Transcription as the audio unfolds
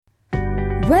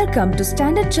Welcome to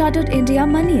Standard Chartered India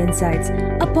Money Insights,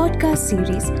 a podcast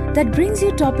series that brings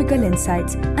you topical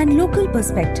insights and local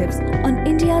perspectives on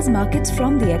India's markets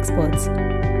from the experts.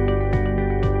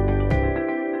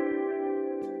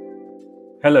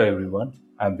 Hello everyone,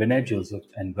 I'm Vinay Joseph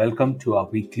and welcome to our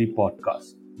weekly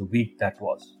podcast, The Week That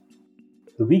Was.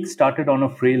 The week started on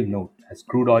a frail note as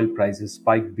crude oil prices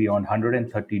spiked beyond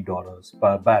 $130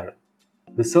 per barrel.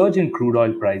 The surge in crude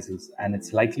oil prices and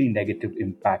its likely negative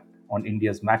impact on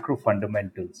India's macro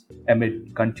fundamentals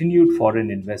amid continued foreign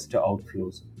investor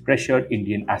outflows pressured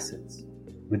Indian assets,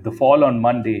 with the fall on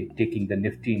Monday taking the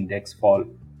Nifty index fall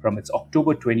from its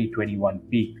October 2021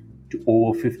 peak to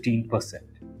over 15%.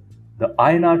 The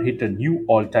INR hit a new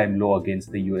all-time low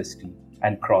against the USD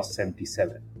and crossed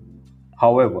 77.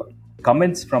 However,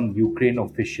 comments from Ukraine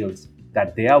officials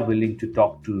that they are willing to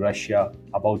talk to Russia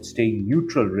about staying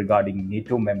neutral regarding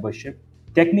NATO membership,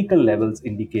 technical levels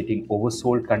indicating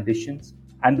oversold conditions,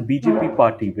 and the BJP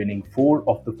party winning 4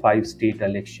 of the 5 state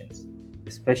elections,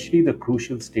 especially the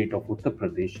crucial state of Uttar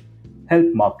Pradesh,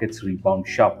 helped markets rebound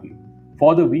sharply.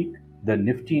 For the week, the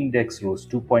Nifty index rose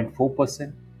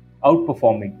 2.4%,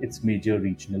 outperforming its major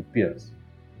regional peers.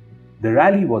 The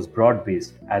rally was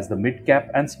broad-based as the mid-cap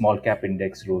and small-cap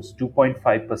index rose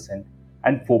 2.5%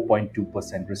 and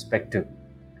 4.2% respectively,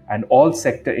 and all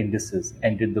sector indices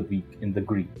ended the week in the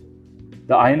green.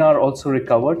 The INR also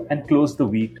recovered and closed the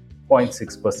week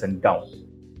 0.6% down.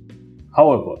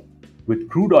 However, with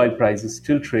crude oil prices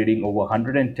still trading over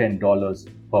 $110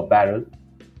 per barrel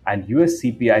and US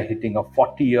CPI hitting a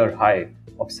 40-year high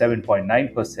of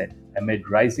 7.9% amid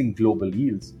rising global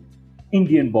yields,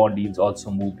 Indian bond yields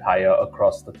also moved higher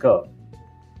across the curve.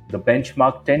 The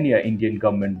benchmark 10-year Indian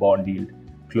government bond yield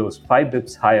closed 5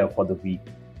 bips higher for the week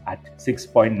at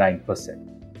 6.9%.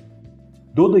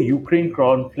 Though the Ukraine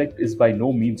conflict is by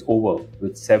no means over,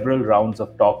 with several rounds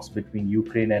of talks between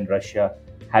Ukraine and Russia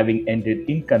having ended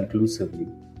inconclusively,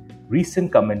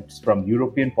 recent comments from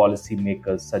European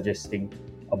policymakers suggesting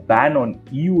a ban on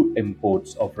EU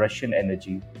imports of Russian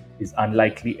energy is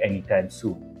unlikely anytime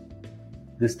soon.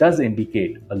 This does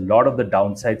indicate a lot of the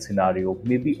downside scenario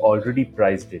may be already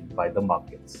priced in by the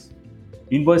markets.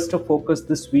 Investor focus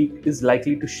this week is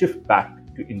likely to shift back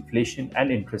to inflation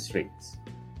and interest rates.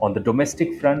 On the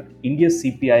domestic front, India's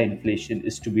CPI inflation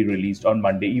is to be released on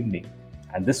Monday evening,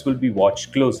 and this will be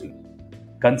watched closely.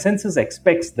 Consensus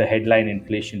expects the headline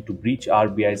inflation to breach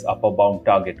RBI's upper bound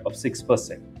target of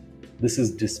 6%. This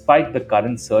is despite the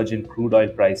current surge in crude oil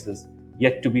prices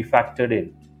yet to be factored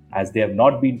in, as they have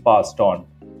not been passed on,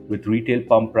 with retail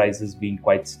pump prices being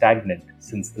quite stagnant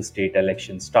since the state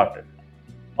election started.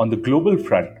 On the global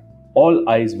front, all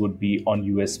eyes would be on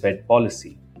US Fed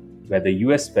policy, where the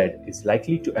US Fed is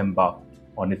likely to embark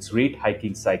on its rate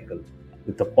hiking cycle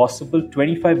with a possible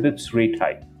 25 bips rate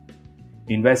hike.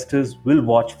 Investors will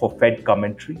watch for Fed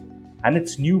commentary and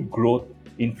its new growth,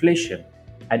 inflation,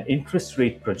 and interest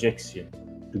rate projection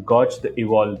to gauge the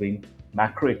evolving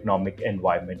macroeconomic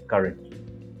environment currently.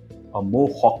 A more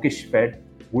hawkish Fed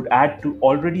would add to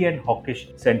already an hawkish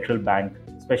central bank,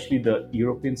 especially the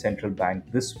European Central Bank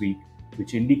this week,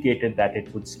 which indicated that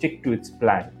it would stick to its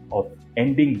plan of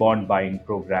ending bond buying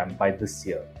program by this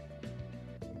year.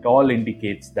 It all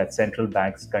indicates that central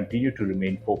banks continue to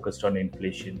remain focused on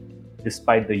inflation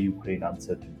despite the Ukraine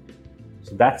uncertainty.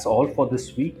 So that's all for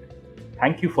this week.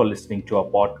 Thank you for listening to our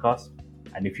podcast,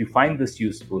 and if you find this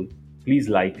useful, please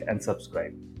like and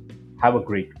subscribe. Have a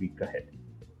great week ahead.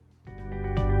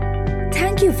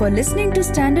 Thank you for listening to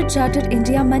Standard Chartered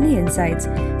India Money Insights.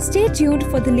 Stay tuned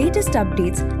for the latest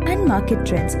updates and market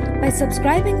trends by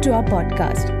subscribing to our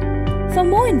podcast. For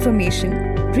more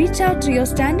information, reach out to your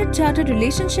Standard Chartered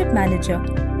Relationship Manager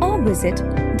or visit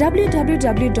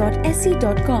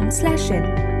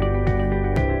www.se.com/in.